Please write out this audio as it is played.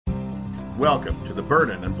Welcome to the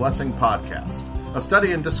Burden and Blessing Podcast, a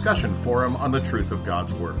study and discussion forum on the truth of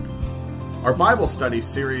God's Word. Our Bible study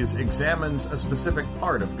series examines a specific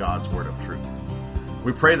part of God's Word of truth.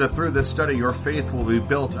 We pray that through this study your faith will be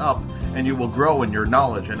built up and you will grow in your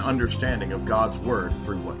knowledge and understanding of God's Word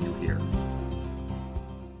through what you hear.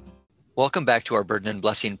 Welcome back to our Burden and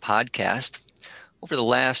Blessing Podcast. Over the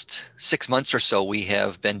last 6 months or so, we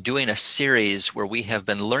have been doing a series where we have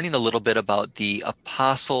been learning a little bit about the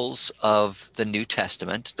apostles of the New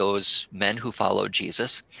Testament, those men who followed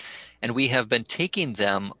Jesus. And we have been taking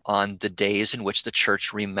them on the days in which the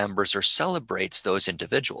church remembers or celebrates those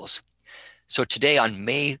individuals. So today on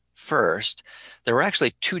May 1st, there were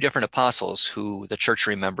actually two different apostles who the church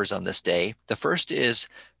remembers on this day. The first is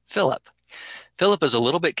Philip. Philip is a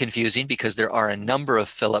little bit confusing because there are a number of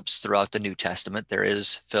Philips throughout the New Testament. There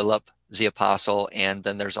is Philip the apostle, and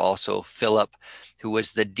then there's also Philip, who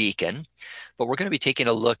was the deacon. But we're going to be taking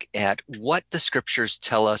a look at what the scriptures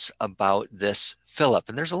tell us about this Philip.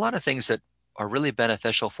 And there's a lot of things that are really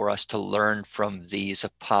beneficial for us to learn from these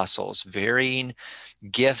apostles, varying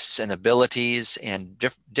gifts and abilities and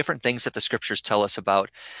different things that the scriptures tell us about.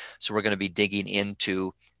 So we're going to be digging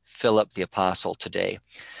into Philip the apostle today.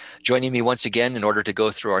 Joining me once again in order to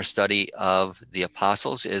go through our study of the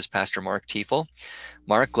apostles is Pastor Mark Tiefel.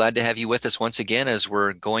 Mark, glad to have you with us once again as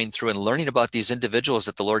we're going through and learning about these individuals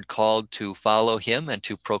that the Lord called to follow him and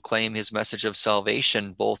to proclaim his message of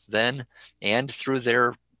salvation, both then and through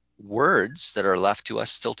their words that are left to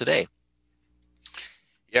us still today.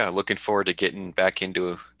 Yeah, looking forward to getting back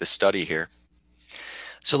into the study here.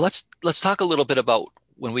 So let's talk a little bit about,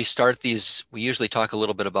 when we start these, we usually talk a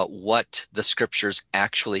little bit about what the scriptures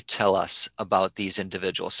actually tell us about these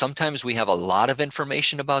individuals. Sometimes we have a lot of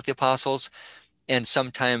information about the apostles, and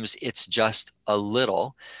sometimes it's just a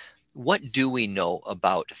little. What do we know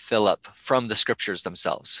about Philip from the scriptures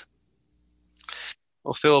themselves?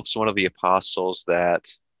 Well, Philip's one of the apostles that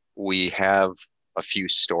we have a few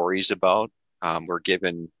stories about. We're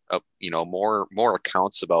given more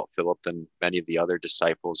accounts about Philip than many of the other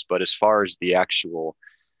disciples, but as far as the actual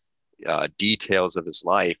details of his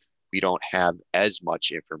life, we don't have as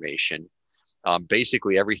much information.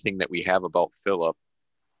 Basically, everything that we have about Philip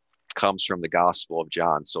comes from the Gospel of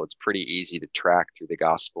John, so it's pretty easy to track through the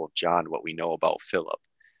Gospel of John what we know about Philip.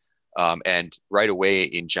 And right away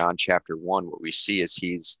in John chapter 1, what we see is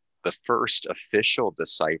he's the first official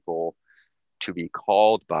disciple to be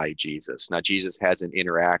called by Jesus. Now, Jesus has an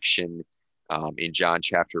interaction in John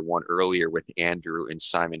chapter 1 earlier with Andrew and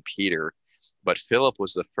Simon Peter, but Philip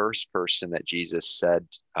was the first person that Jesus said,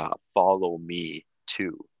 follow me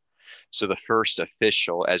to. So the first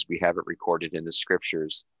official, as we have it recorded in the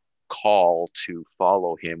scriptures, call to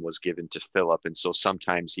follow him was given to Philip. And so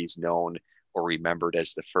sometimes he's known or remembered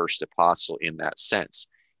as the first apostle in that sense,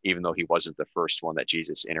 even though he wasn't the first one that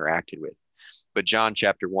Jesus interacted with. But John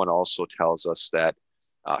chapter 1 also tells us that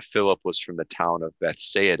Philip was from the town of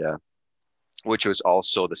Bethsaida, which was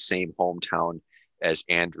also the same hometown as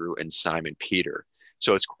Andrew and Simon Peter.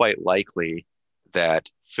 So it's quite likely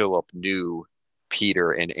that Philip knew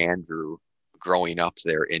Peter and Andrew growing up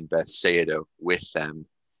there in Bethsaida with them.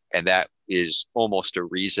 And that is almost a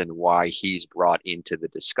reason why he's brought into the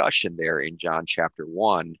discussion there in John chapter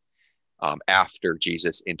 1 after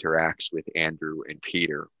Jesus interacts with Andrew and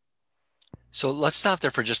Peter. So let's stop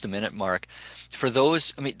there for just a minute, Mark. For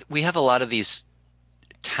those, we have a lot of these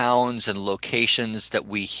towns and locations that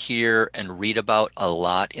we hear and read about a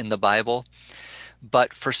lot in the Bible.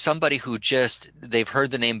 But for somebody who they've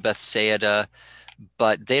heard the name Bethsaida,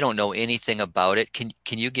 but they don't know anything about it, can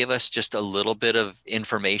you give us just a little bit of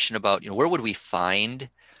information about, where would we find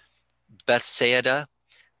Bethsaida?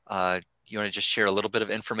 You want to just share a little bit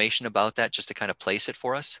of information about that just to kind of place it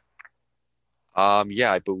for us?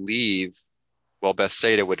 Yeah, I believe,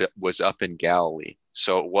 Bethsaida was up in Galilee,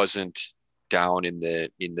 so it wasn't down in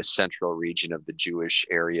the central region of the Jewish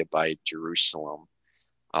area by Jerusalem.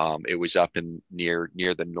 It was up near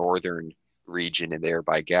the northern region in there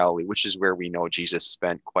by Galilee, which is where we know Jesus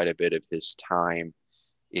spent quite a bit of his time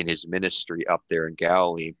in his ministry up there in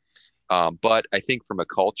Galilee. But I think from a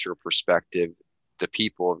cultural perspective, the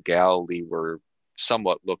people of Galilee were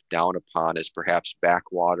somewhat looked down upon as perhaps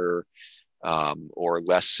backwater or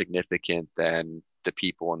less significant than the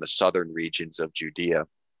people in the southern regions of Judea.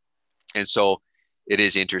 And so it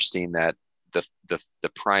is interesting that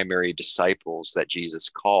the primary disciples that Jesus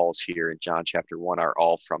calls here in John chapter 1 are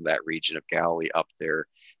all from that region of Galilee up there.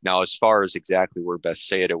 Now, as far as exactly where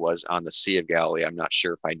Bethsaida was on the Sea of Galilee, I'm not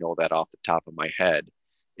sure if I know that off the top of my head.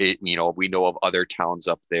 We know of other towns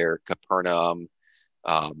up there, Capernaum,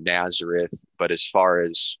 Nazareth, but as far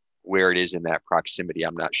as where it is in that proximity,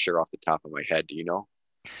 I'm not sure off the top of my head. Do you know?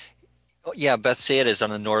 Oh, yeah, Bethsaida is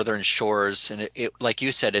on the northern shores, and like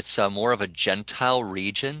you said, it's more of a Gentile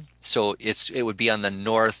region. So it would be on the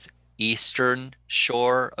northeastern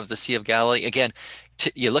shore of the Sea of Galilee. Again,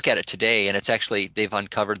 you look at it today, and it's actually they've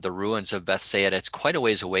uncovered the ruins of Bethsaida. It's quite a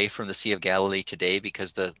ways away from the Sea of Galilee today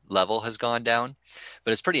because the level has gone down.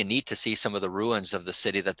 But it's pretty neat to see some of the ruins of the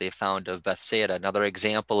city that they found of Bethsaida. Another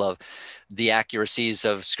example of the accuracies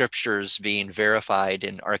of scriptures being verified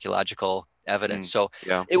in archaeological evidence. Mm, So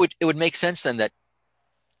yeah. it would make sense then that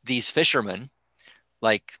these fishermen,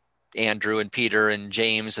 like Andrew and Peter and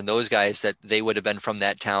James and those guys, that they would have been from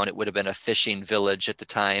that town. It would have been a fishing village at the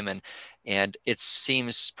time, and it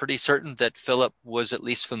seems pretty certain that Philip was at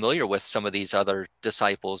least familiar with some of these other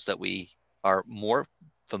disciples that we are more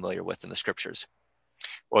familiar with in the scriptures.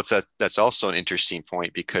 Well, that's also an interesting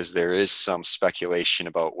point because there is some speculation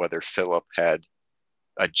about whether Philip had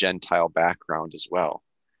a Gentile background as well.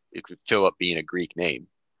 Philip being a Greek name,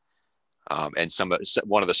 and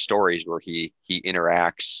one of the stories where he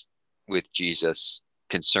interacts with Jesus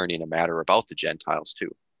concerning a matter about the Gentiles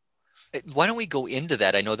too. Why don't we go into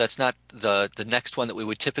that? I know that's not the next one that we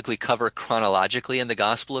would typically cover chronologically in the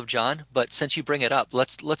Gospel of John, but since you bring it up,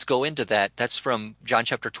 let's go into that. That's from John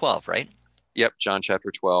chapter 12, right? Yep, John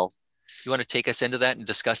chapter 12. You want to take us into that and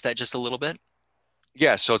discuss that just a little bit?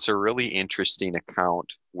 Yeah, so it's a really interesting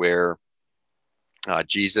account where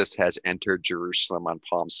Jesus has entered Jerusalem on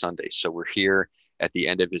Palm Sunday. So we're here at the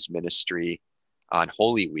end of his ministry on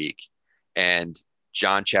Holy Week. And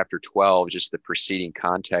John chapter 12, just the preceding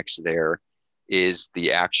context there, is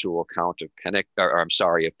the actual account of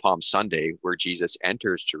of Palm Sunday, where Jesus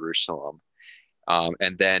enters Jerusalem.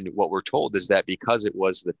 And then what we're told is that because it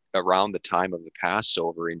was around the time of the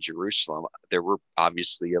Passover in Jerusalem, there were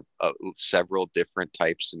obviously several different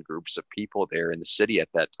types and groups of people there in the city at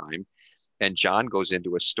that time. And John goes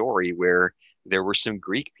into a story where there were some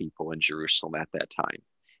Greek people in Jerusalem at that time,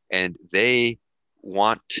 and they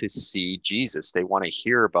want to see Jesus. They want to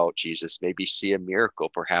hear about Jesus, maybe see a miracle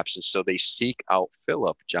perhaps. And so they seek out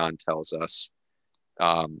Philip, John tells us,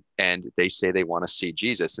 and they say they want to see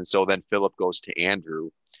Jesus. And so then Philip goes to Andrew,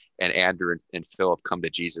 and Andrew and Philip come to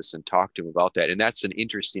Jesus and talk to him about that. And that's an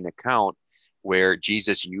interesting account where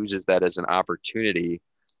Jesus uses that as an opportunity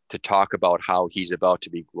to talk about how he's about to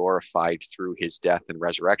be glorified through his death and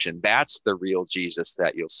resurrection. That's the real Jesus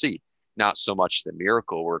that you'll see, not so much the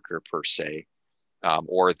miracle worker per se,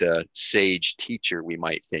 or the sage teacher we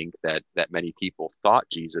might think that many people thought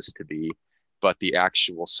Jesus to be, but the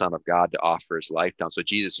actual Son of God to offer his life down. So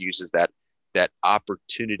Jesus uses that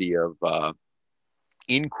opportunity of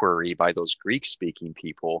inquiry by those Greek-speaking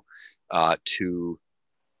people to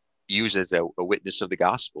use as a witness of the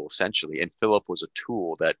gospel, essentially. And Philip was a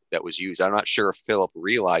tool that was used. I'm not sure if Philip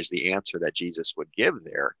realized the answer that Jesus would give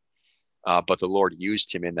there, but the Lord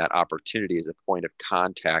used him in that opportunity as a point of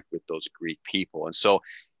contact with those Greek people. And so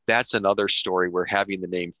that's another story where having the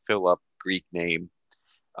name Philip, Greek name,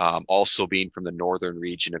 also being from the northern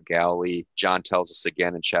region of Galilee. John tells us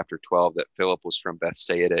again in chapter 12 that Philip was from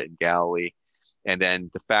Bethsaida in Galilee. And then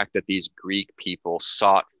the fact that these Greek people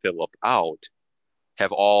sought Philip out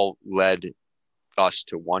have all led us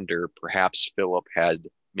to wonder perhaps Philip had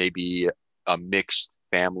maybe a mixed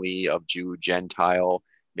family of Jew, Gentile,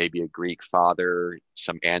 maybe a Greek father,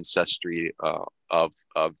 some ancestry of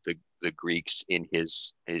the Greeks in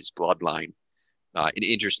his bloodline. An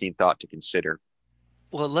interesting thought to consider.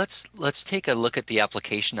 Well, let's take a look at the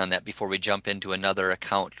application on that before we jump into another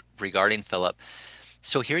account regarding Philip.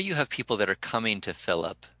 So here you have people that are coming to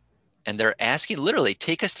Philip, and they're asking, literally,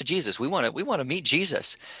 take us to Jesus. We want to meet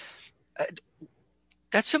Jesus.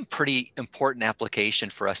 That's some pretty important application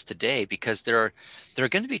for us today, because there are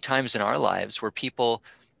going to be times in our lives where people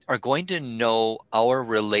are going to know our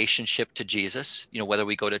relationship to Jesus, whether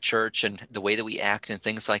we go to church and the way that we act and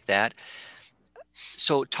things like that.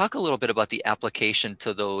 So talk a little bit about the application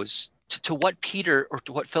to those, to what Peter or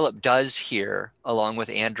to what Philip does here, along with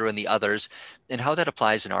Andrew and the others, and how that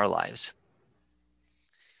applies in our lives.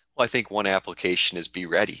 Well, I think one application is be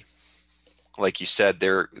ready. Like you said,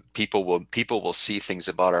 people will see things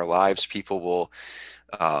about our lives. People will,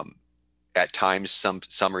 at times,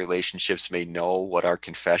 some relationships may know what our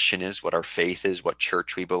confession is, what our faith is, what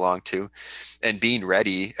church we belong to, and being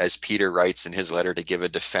ready, as Peter writes in his letter, to give a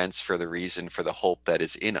defense for the reason for the hope that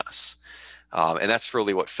is in us. And that's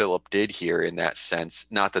really what Philip did here in that sense.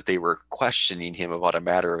 Not that they were questioning him about a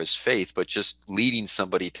matter of his faith, but just leading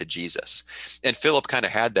somebody to Jesus. And Philip kind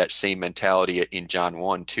of had that same mentality in John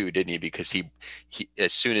 1 too, didn't he? Because he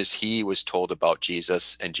as soon as he was told about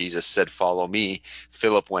Jesus and Jesus said, follow me,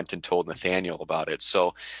 Philip went and told Nathanael about it.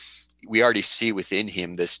 So we already see within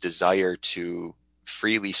him this desire to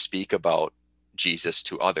freely speak about Jesus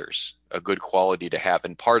to others, a good quality to have.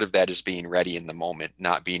 And part of that is being ready in the moment,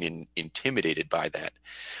 not being intimidated by that.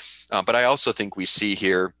 But I also think we see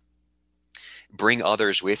here, bring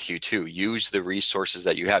others with you too. Use the resources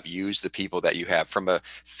that you have, use the people that you have. From a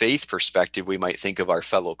faith perspective, we might think of our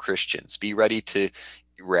fellow Christians. Be ready to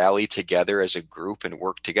rally together as a group and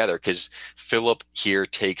work together, because Philip here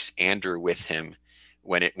takes Andrew with him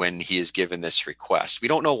when he is given this request. We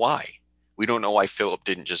don't know why. We don't know why Philip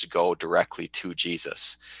didn't just go directly to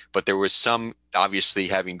Jesus, but there was some, obviously,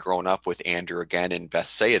 having grown up with Andrew again in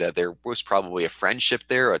Bethsaida, there was probably a friendship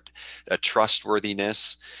there, a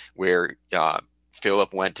trustworthiness, where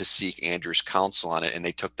Philip went to seek Andrew's counsel on it, and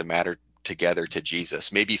they took the matter together to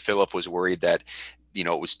Jesus. Maybe Philip was worried that, it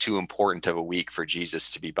was too important of a week for Jesus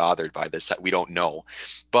to be bothered by this. We don't know,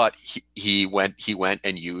 but he went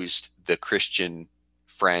and used the Christian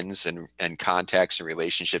friends and contacts and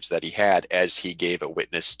relationships that he had as he gave a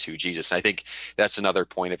witness to Jesus. And I think that's another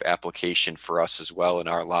point of application for us as well in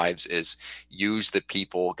our lives, is use the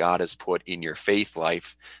people God has put in your faith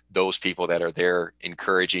life, those people that are there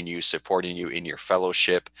encouraging you, supporting you in your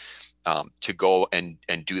fellowship, to go and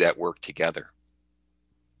do that work together.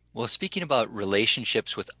 Well, speaking about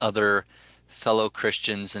relationships with other fellow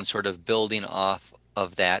Christians and sort of building off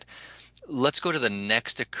of that, let's go to the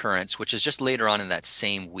next occurrence, which is just later on in that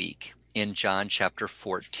same week in John chapter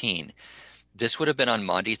 14. This would have been on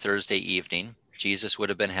Maundy Thursday evening. Jesus would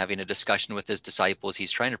have been having a discussion with his disciples.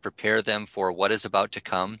 He's trying to prepare them for what is about to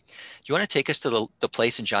come. Do you want to take us to the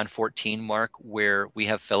place in John 14, Mark, where we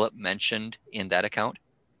have Philip mentioned in that account?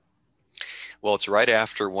 Well, it's right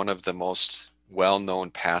after one of the most well-known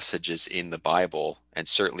passages in the Bible, and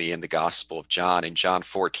certainly in the Gospel of John. In John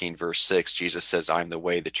 14, verse 6, Jesus says, "I'm the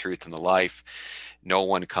way, the truth, and the life. No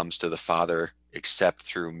one comes to the Father except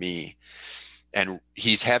through me." And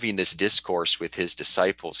he's having this discourse with his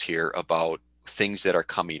disciples here about things that are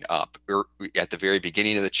coming up. At the very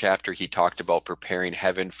beginning of the chapter, he talked about preparing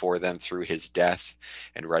heaven for them through his death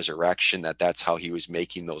and resurrection, that's how he was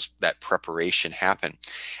making that preparation happen.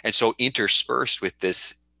 And so interspersed with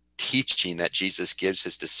this teaching that Jesus gives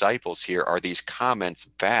his disciples here are these comments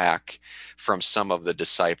back from some of the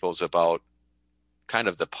disciples about kind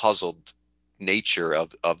of the puzzled nature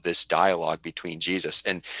of this dialogue between Jesus.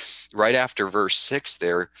 And right after verse 6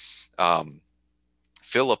 there,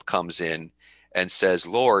 Philip comes in and says,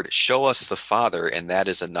 "Lord, show us the Father, and that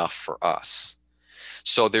is enough for us."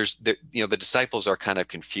 So the disciples are kind of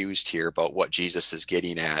confused here about what Jesus is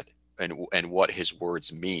getting at and what his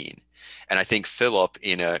words mean. And I think Philip,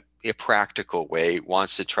 in a practical way,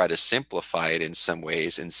 wants to try to simplify it in some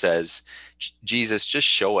ways and says, "Jesus, just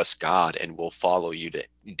show us God and we'll follow you to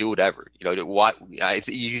do whatever."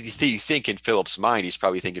 You think in Philip's mind, he's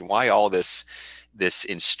probably thinking, why all this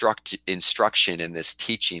instruction and this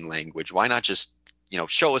teaching language? Why not just,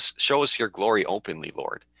 show us your glory openly,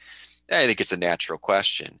 Lord? I think it's a natural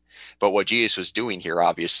question. But what Jesus was doing here,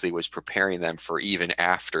 obviously, was preparing them for even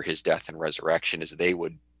after his death and resurrection, as they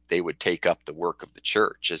would take up the work of the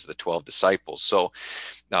church as the 12 disciples. So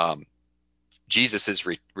Jesus's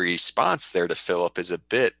response there to Philip is a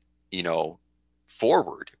bit,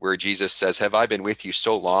 forward, where Jesus says, "Have I been with you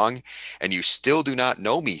so long, and you still do not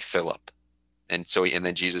know me, Philip?" And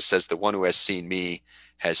then Jesus says, "The one who has seen me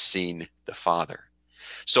has seen the Father."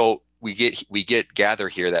 So we gather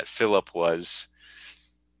here that Philip was,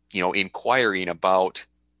 inquiring about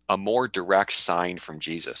a more direct sign from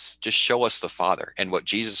Jesus. Just show us the Father. And what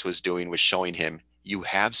Jesus was doing was showing him, you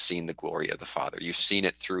have seen the glory of the Father. You've seen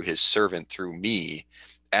it through his servant, through me,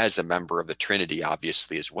 as a member of the Trinity,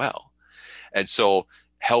 obviously, as well. And so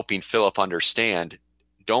helping Philip understand,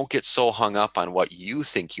 don't get so hung up on what you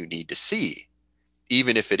think you need to see,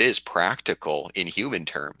 even if it is practical in human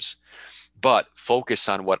terms, but focus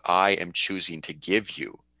on what I am choosing to give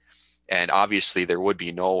you. And obviously there would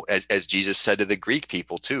be no, as Jesus said to the Greek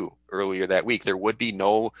people too, earlier that week, there would be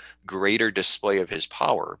no greater display of his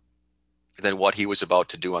power than what he was about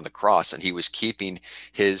to do on the cross. And he was keeping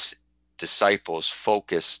his disciples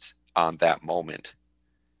focused on that moment.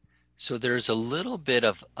 So there's a little bit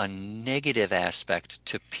of a negative aspect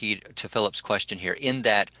to Philip's question here, in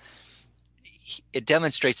that it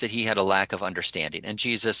demonstrates that he had a lack of understanding, and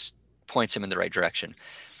Jesus points him in the right direction.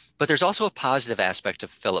 But there's also a positive aspect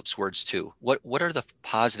of Philip's words too. What are the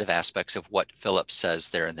positive aspects of what Philip says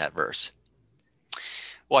there in that verse?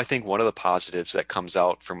 Well, I think one of the positives that comes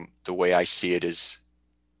out from the way I see it is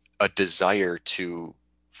a desire to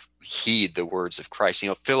heed the words of Christ.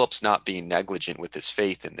 Philip's not being negligent with his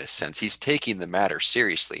faith in this sense. He's taking the matter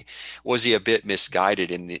seriously. Was he a bit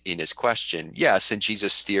misguided in his question? Yes, and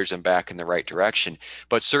Jesus steers him back in the right direction.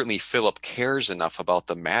 But certainly Philip cares enough about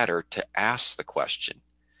the matter to ask the question.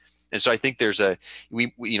 And so I think there's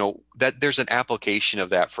there's an application of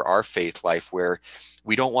that for our faith life, where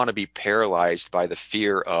we don't want to be paralyzed by the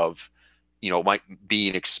fear of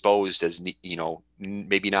being exposed as,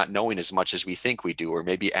 maybe not knowing as much as we think we do, or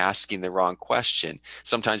maybe asking the wrong question.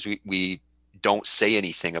 Sometimes we don't say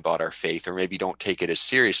anything about our faith, or maybe don't take it as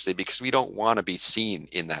seriously because we don't want to be seen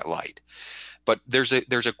in that light. But there's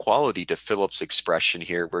a quality to Philip's expression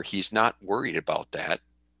here where he's not worried about that.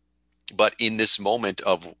 But in this moment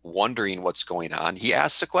of wondering what's going on, he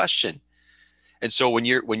asks a question. And so when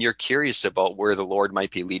you're curious about where the Lord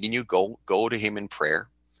might be leading you, go to him in prayer.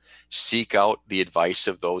 Seek out the advice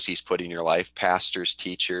of those he's put in your life: pastors,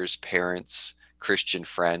 teachers, parents, Christian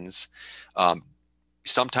friends.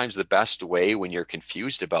 Sometimes the best way when you're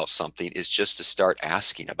confused about something is just to start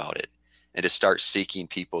asking about it and to start seeking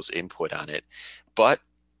people's input on it. But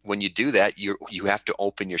when you do that, you have to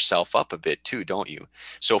open yourself up a bit too, don't you?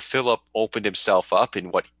 So Philip opened himself up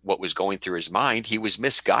in what was going through his mind. He was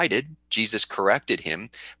misguided. Jesus corrected him,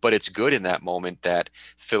 but it's good in that moment that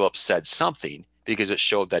Philip said something, because it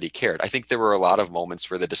showed that he cared. I think there were a lot of moments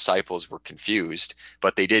where the disciples were confused,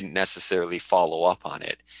 but they didn't necessarily follow up on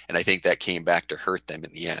it. And I think that came back to hurt them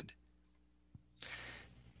in the end.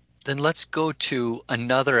 Then let's go to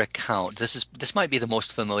another account. This might be the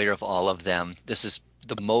most familiar of all of them. This is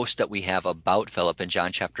the most that we have about Philip in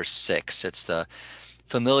John chapter 6. It's the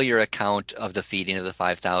familiar account of the feeding of the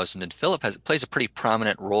 5,000. And Philip plays a pretty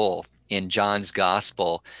prominent role in John's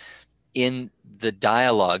gospel in the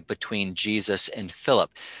dialogue between Jesus and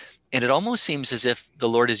Philip. And it almost seems as if the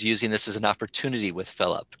Lord is using this as an opportunity with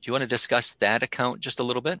Philip. Do you want to discuss that account just a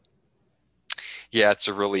little bit? Yeah, it's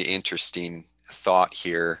a really interesting thought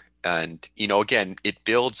here. And, again, it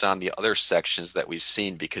builds on the other sections that we've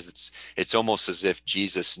seen, because it's almost as if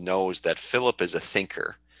Jesus knows that Philip is a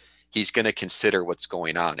thinker. He's going to consider what's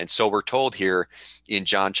going on. And so we're told here in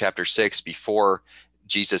John chapter 6, before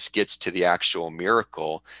Jesus gets to the actual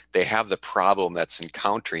miracle, they have the problem that's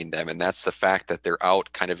encountering them. And that's the fact that they're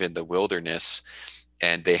out kind of in the wilderness,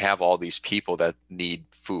 and they have all these people that need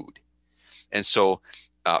food. And so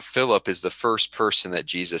Philip is the first person that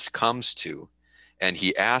Jesus comes to, and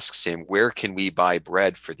he asks him, where can we buy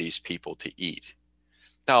bread for these people to eat?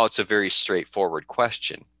 Now, it's a very straightforward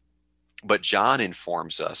question, but John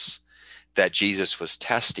informs us that Jesus was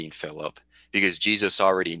testing Philip, because Jesus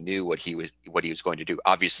already knew what he was going to do.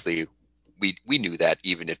 Obviously, we knew that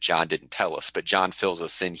even if John didn't tell us, but John fills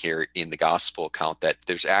us in here in the gospel account that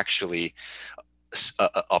there's actually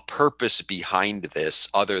a purpose behind this,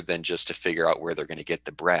 other than just to figure out where they're going to get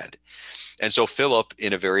the bread. And so Philip,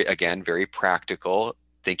 in a very practical,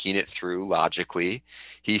 thinking it through logically,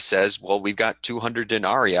 he says, well, we've got 200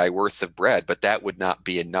 denarii worth of bread, but that would not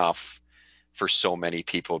be enough for so many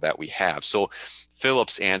people that we have. So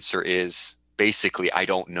Philip's answer is basically, I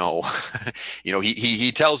don't know.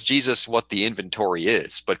 He tells Jesus what the inventory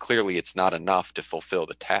is, but clearly it's not enough to fulfill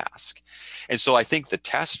the task. And so I think the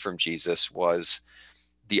test from Jesus was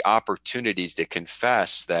the opportunity to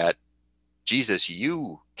confess that, Jesus,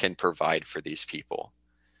 you can provide for these people.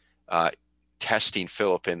 Testing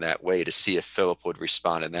Philip in that way to see if Philip would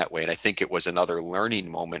respond in that way. And I think it was another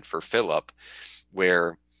learning moment for Philip,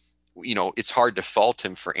 where it's hard to fault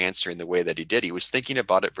him for answering the way that he did. He was thinking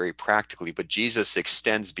about it very practically, but Jesus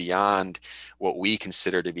extends beyond what we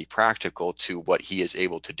consider to be practical to what he is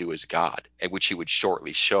able to do as God, and which he would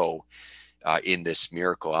shortly show in this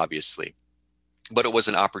miracle, obviously. But it was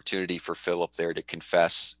an opportunity for Philip there to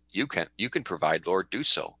confess, you can provide, Lord, do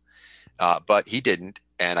so. But he didn't.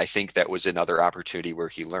 And I think that was another opportunity where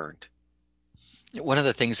he learned. One of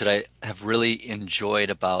the things that I have really enjoyed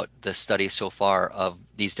about the study so far of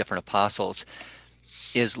these different apostles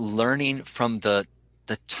is learning from the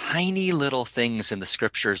tiny little things in the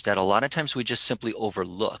scriptures that a lot of times we just simply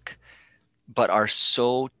overlook, but are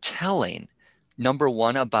so telling. Number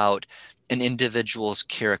one, about an individual's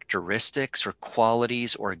characteristics or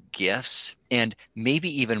qualities or gifts, and maybe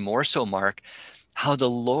even more so, Mark, how the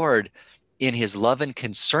Lord, in his love and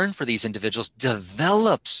concern for these individuals,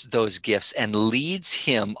 develops those gifts and leads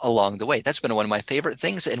him along the way. That's been one of my favorite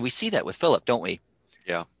things. And we see that with Philip, don't we?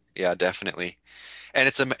 Yeah, definitely. And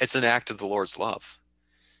it's an act of the Lord's love,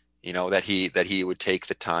 that he would take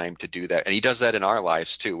the time to do that. And he does that in our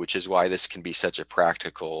lives too, which is why this can be such a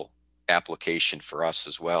practical application for us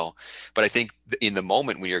as well. But I think in the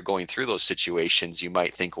moment when you're going through those situations, you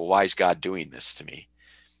might think, well, why is God doing this to me?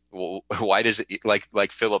 Why does it,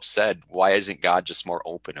 like Philip said, why isn't God just more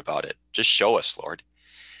open about it? Just show us, Lord.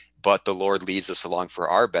 But the Lord leads us along for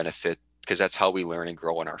our benefit because that's how we learn and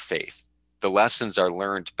grow in our faith. The lessons are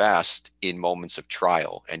learned best in moments of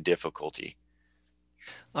trial and difficulty.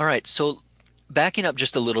 All right. So backing up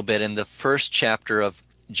just a little bit in the first chapter of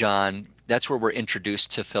John, that's where we're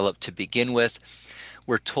introduced to Philip to begin with.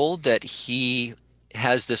 We're told that he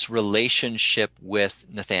has this relationship with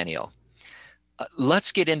Nathaniel.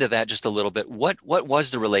 Let's get into that just a little bit. What was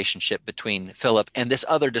the relationship between Philip and this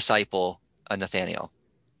other disciple, Nathaniel?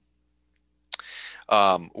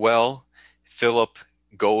 Well, Philip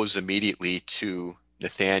goes immediately to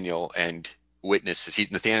Nathaniel and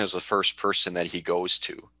witnesses. Nathaniel's the first person that he goes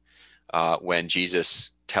to when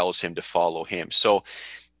Jesus tells him to follow him. So,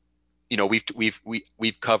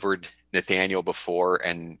 we've covered Nathaniel before,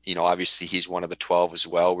 and obviously he's one of the 12 as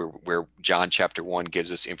well. Where John chapter 1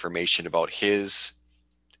 gives us information about his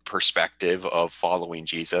perspective of following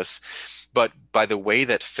Jesus. But by the way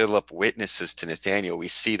that Philip witnesses to Nathaniel, we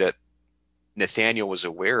see that Nathaniel was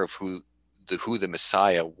aware of who the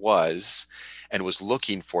Messiah was and was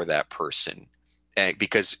looking for that person. And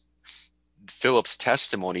because Philip's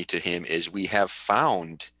testimony to him is, we have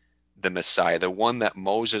found the Messiah, the one that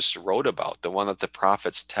Moses wrote about, the one that the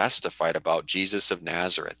prophets testified about, Jesus of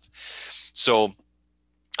Nazareth. So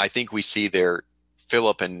I think we see there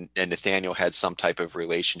Philip and Nathaniel had some type of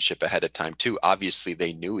relationship ahead of time too. Obviously,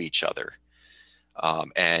 they knew each other,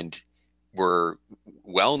 and were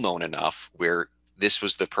well known enough where this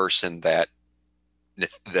was the person that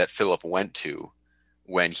Philip went to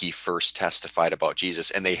when he first testified about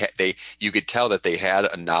Jesus. And you could tell that they had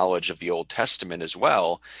a knowledge of the Old Testament as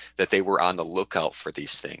well, that they were on the lookout for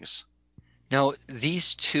these things. Now,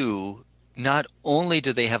 these two, not only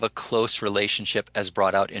do they have a close relationship as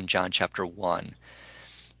brought out in John chapter 1,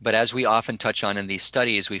 but as we often touch on in these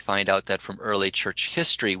studies, we find out that from early church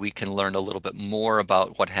history, we can learn a little bit more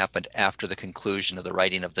about what happened after the conclusion of the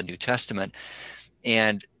writing of the New Testament.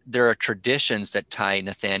 And there are traditions that tie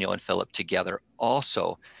Nathaniel and Philip together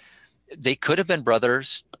also. They could have been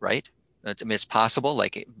brothers, right? I mean, it's possible,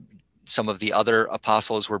 like some of the other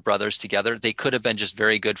apostles were brothers together. They could have been just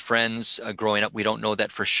very good friends growing up. We don't know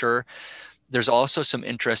that for sure. There's also some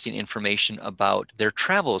interesting information about their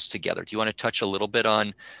travels together. Do you want to touch a little bit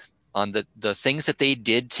on the things that they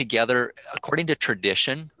did together according to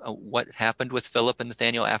tradition? What happened with Philip and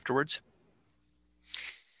Nathaniel afterwards?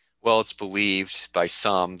 Well, it's believed by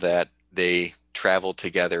some that they traveled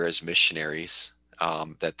together as missionaries,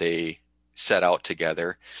 that they set out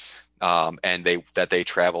together, and that they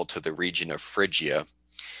traveled to the region of Phrygia.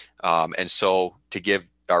 And so, to give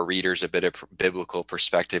our readers a bit of biblical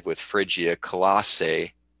perspective with Phrygia,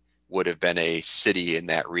 Colossae would have been a city in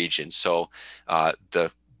that region. So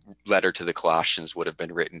the letter to the Colossians would have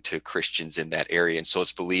been written to Christians in that area. And so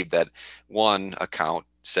it's believed that one account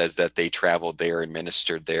says that they traveled there and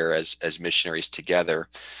ministered there as missionaries together.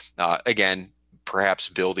 Again, perhaps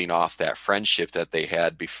building off that friendship that they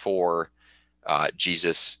had before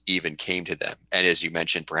Jesus even came to them. And as you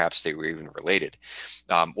mentioned, perhaps they were even related.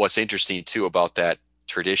 What's interesting too about that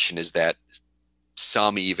tradition is that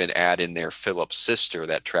some even add in there Philip's sister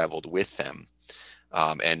that traveled with them,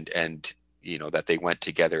 and that they went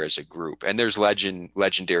together as a group. And there's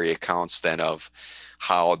legendary accounts then of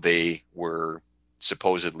how they were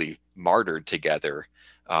supposedly martyred together.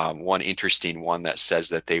 One interesting one that says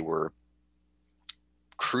that they were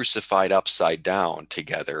crucified upside down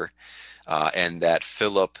together, and that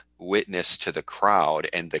Philip witnessed to the crowd,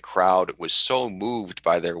 and the crowd was so moved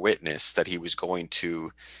by their witness that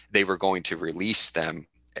they were going to release them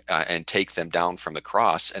and take them down from the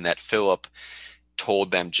cross, and that Philip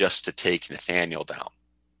told them just to take Nathaniel down.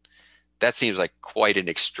 That seems like quite an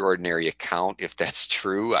extraordinary account if that's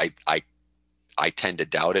true. I tend to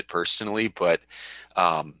doubt it personally, but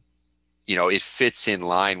it fits in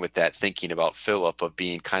line with that thinking about Philip of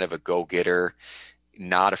being kind of a go-getter,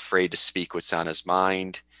 not afraid to speak what's on his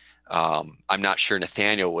mind. I'm not sure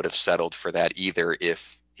Nathaniel would have settled for that either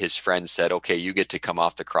if his friend said, okay, you get to come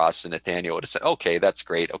off the cross, and Nathaniel would have said, okay, that's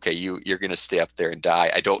great. Okay, you're going to stay up there and die.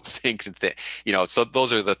 I don't think that, so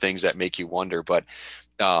those are the things that make you wonder. But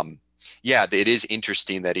yeah, it is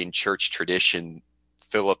interesting that in church tradition,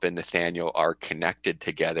 Philip and Nathaniel are connected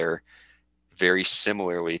together very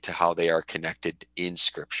similarly to how they are connected in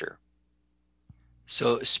Scripture.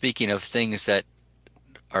 So speaking of things that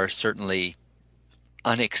are certainly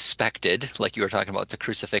unexpected, like you were talking about the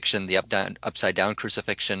crucifixion, the upside down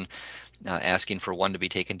crucifixion, asking for one to be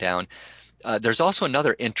taken down. There's also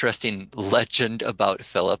another interesting legend about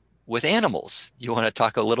Philip with animals. You want to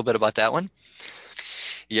talk a little bit about that one?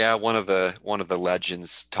 Yeah, one of the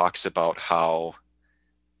legends talks about how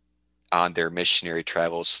on their missionary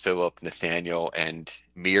travels, Philip, Nathaniel, and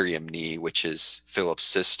Miriam, which is Philip's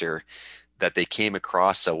sister, that they came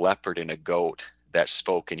across a leopard and a goat that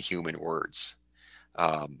spoke in human words.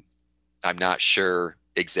 Um, I'm not sure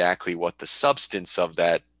exactly what the substance of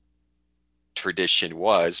that tradition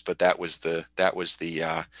was, but that was the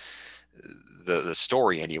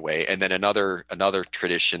story anyway. And then another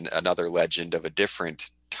tradition, another legend of a different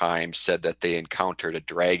time said that they encountered a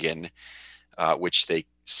dragon, which they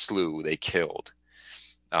slew, they killed.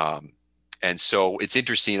 Um, and so it's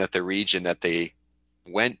interesting that the region that they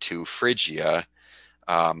went to, Phrygia,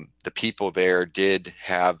 the people there did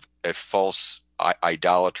have a false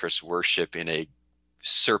idolatrous worship in a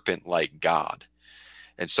serpent-like god.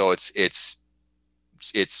 And so it's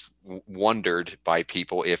wondered by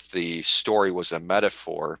people if the story was a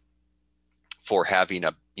metaphor for having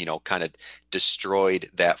a kind of destroyed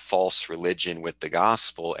that false religion with the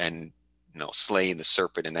gospel and slaying the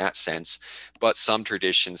serpent in that sense. But some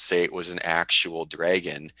traditions say it was an actual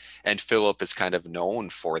dragon, and Philip is kind of known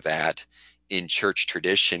for that in church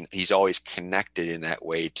tradition. He's always connected in that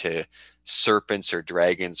way to serpents or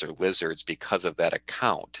dragons or lizards because of that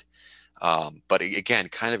account. But again,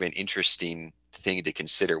 kind of an interesting thing to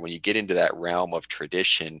consider when you get into that realm of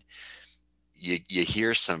tradition. You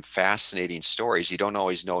hear some fascinating stories. You don't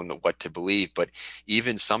always know what to believe, but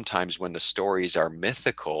even sometimes when the stories are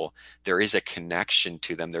mythical, there is a connection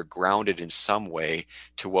to them. They're grounded in some way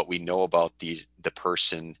to what we know about the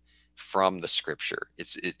person from the scripture.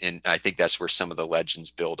 And I think that's where some of the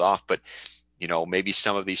legends build off. But maybe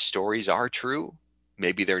some of these stories are true,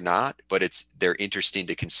 maybe they're not, but they're interesting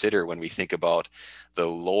to consider when we think about the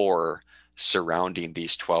lore surrounding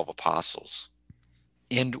these 12 apostles.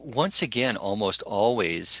 And once again, almost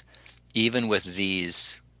always, even with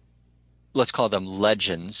these, let's call them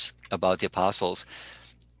legends about the apostles,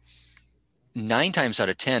 9 times out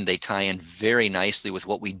of 10, they tie in very nicely with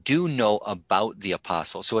what we do know about the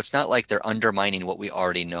apostles. So it's not like they're undermining what we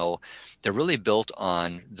already know. They're really built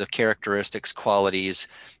on the characteristics, qualities,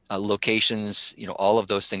 locations, all of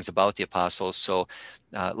those things about the apostles. So,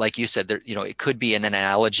 like you said, there, it could be an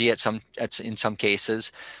analogy in some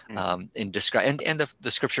cases, Mhm. in describe, and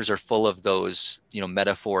the scriptures are full of those,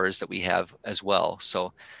 metaphors that we have as well.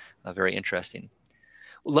 So, very interesting.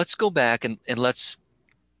 Let's go back and let's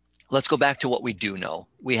go back to what we do know.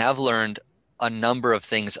 We have learned a number of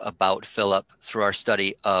things about Philip through our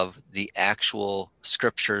study of the actual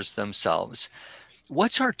scriptures themselves.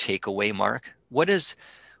 What's our takeaway, Mark? What's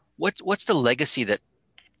the legacy that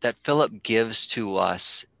Philip gives to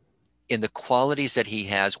us in the qualities that he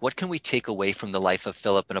has? What can we take away from the life of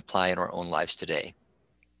Philip and apply in our own lives today?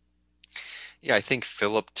 Yeah, I think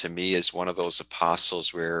Philip to me is one of those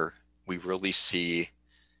apostles where we really see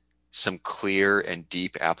some clear and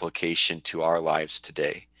deep application to our lives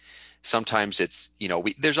today. Sometimes it's,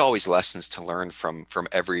 there's always lessons to learn from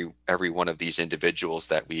every one of these individuals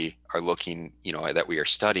that we are looking, that we are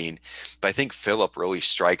studying. But I think Philip really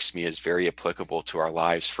strikes me as very applicable to our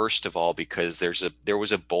lives. First of all, because there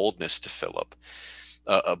was a boldness to Philip,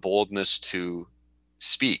 a boldness to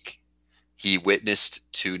speak. He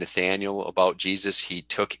witnessed to Nathanael about Jesus. He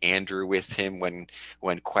took Andrew with him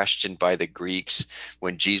when questioned by the Greeks.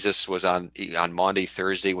 When Jesus was on Maundy,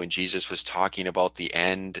 Thursday, when Jesus was talking about the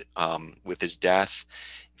end, with his death,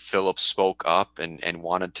 Philip spoke up and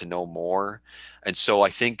wanted to know more. And so I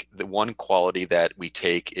think the one quality that we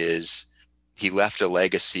take is he left a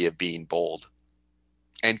legacy of being bold.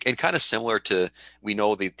 And kind of similar to, we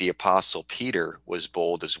know that the apostle Peter was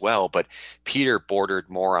bold as well, but Peter bordered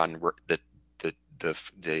more on the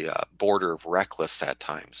border of reckless at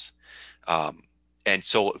times. Um, and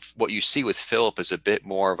so what you see with Philip is a bit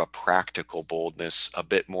more of a practical boldness, a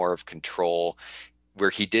bit more of control,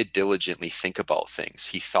 where he did diligently think about things.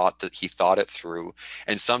 He thought it through.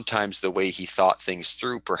 And sometimes the way he thought things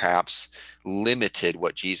through perhaps limited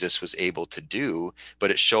what Jesus was able to do, but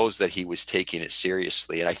it shows that he was taking it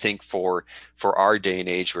seriously. And I think for our day and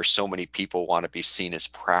age where so many people want to be seen as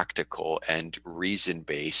practical and reason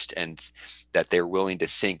based, and that they're willing to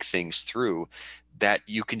think things through, that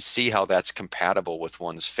you can see how that's compatible with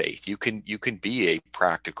one's faith. You can be a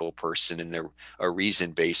practical person and a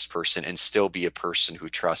reason-based person and still be a person who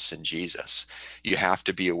trusts in Jesus. You have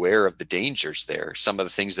to be aware of the dangers there. Some of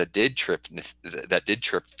the things that did trip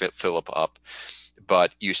Philip up,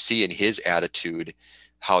 but you see in his attitude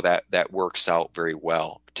how that works out very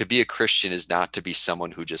well. To be a Christian is not to be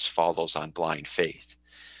someone who just follows on blind faith.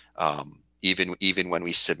 Even when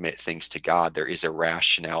we submit things to God, there is a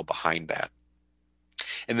rationale behind that.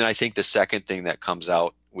 And then I think the second thing that comes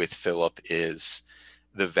out with Philip is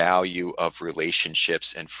the value of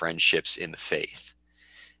relationships and friendships in the faith.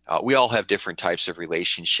 We all have different types of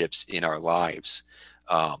relationships in our lives,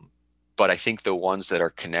 but I think the ones that are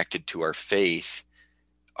connected to our faith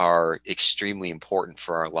are extremely important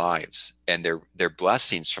for our lives, and they're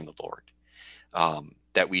blessings from the Lord.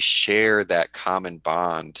 That we share that common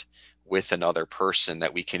bond with another person,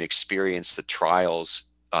 that we can experience the trials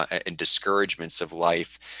and discouragements of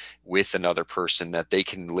life with another person, that they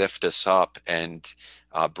can lift us up and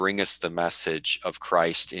bring us the message of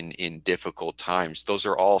Christ in difficult times. Those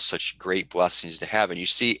are all such great blessings to have. And you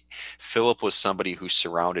see, Philip was somebody who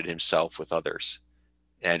surrounded himself with others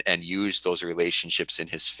and used those relationships in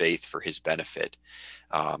his faith for his benefit.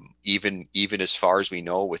 Even as far as we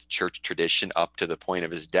know with church tradition, up to the point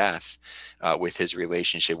of his death, with his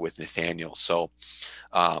relationship with Nathaniel. So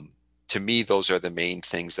to me, those are the main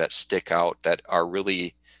things that stick out, that are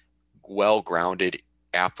really well-grounded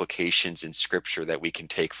applications in Scripture that we can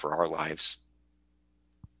take for our lives.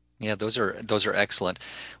 Yeah, those are excellent.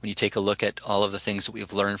 When you take a look at all of the things that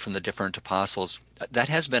we've learned from the different apostles, that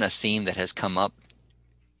has been a theme that has come up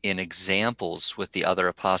in examples with the other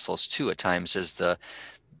apostles too at times, is the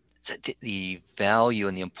value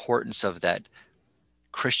and the importance of that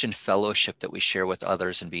Christian fellowship that we share with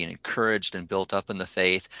others and being encouraged and built up in the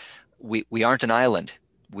faith. We aren't an island.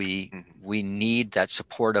 We need that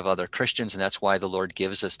support of other Christians, and that's why the Lord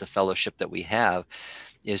gives us the fellowship that we have,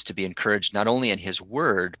 is to be encouraged not only in his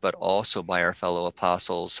word, but also by our fellow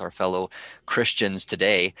apostles, our fellow Christians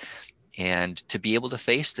today, and to be able to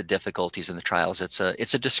face the difficulties and the trials. It's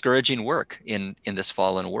a discouraging work in this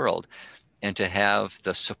fallen world, and to have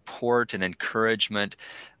the support and encouragement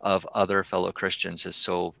of other fellow Christians is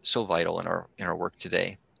so vital in our work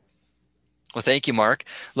today. Well, thank you, Mark.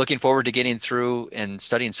 Looking forward to getting through and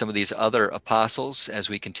studying some of these other apostles as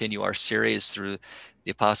we continue our series through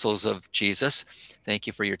the apostles of Jesus. Thank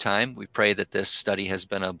you for your time. We pray that this study has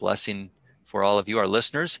been a blessing for all of you, our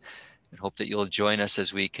listeners, and hope that you'll join us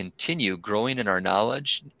as we continue growing in our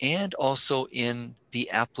knowledge and also in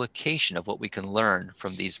the application of what we can learn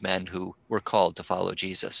from these men who were called to follow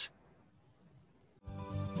Jesus.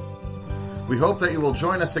 We hope that you will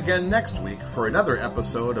join us again next week for another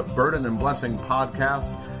episode of Burden and Blessing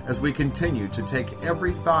Podcast as we continue to take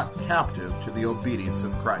every thought captive to the obedience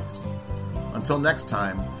of Christ. Until next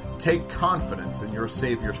time, take confidence in your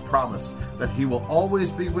Savior's promise that he will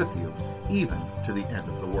always be with you, even to the end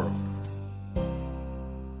of the world.